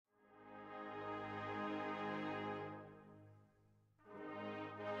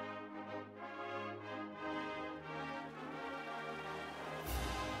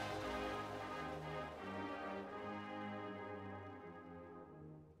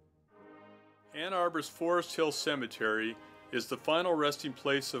Ann Arbor's Forest Hill Cemetery is the final resting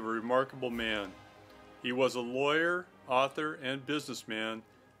place of a remarkable man. He was a lawyer, author, and businessman,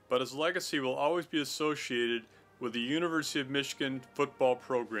 but his legacy will always be associated with the University of Michigan football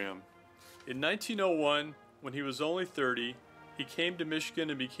program. In 1901, when he was only 30, he came to Michigan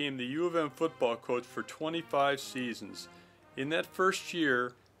and became the U of M football coach for 25 seasons. In that first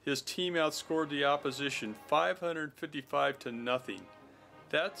year, his team outscored the opposition 555 to nothing.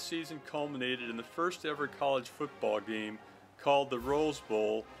 That season culminated in the first ever college football game called the Rose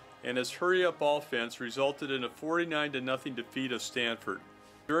Bowl, and his hurry-up offense resulted in a 49 to nothing defeat of Stanford.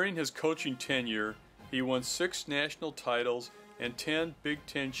 During his coaching tenure, he won 6 national titles and 10 Big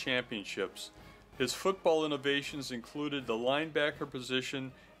Ten championships. His football innovations included the linebacker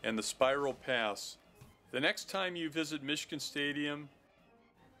position and the spiral pass. The next time you visit Michigan Stadium,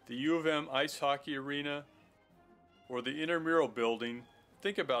 the U of M ice hockey arena, or the intramural building,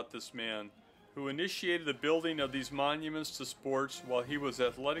 think about this man who initiated the building of these monuments to sports while he was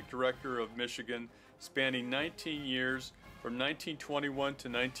athletic director of Michigan, spanning 19 years from 1921 to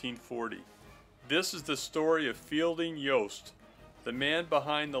 1940. This is the story of Fielding Yost, the man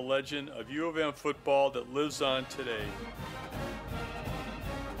behind the legend of U of M football that lives on today.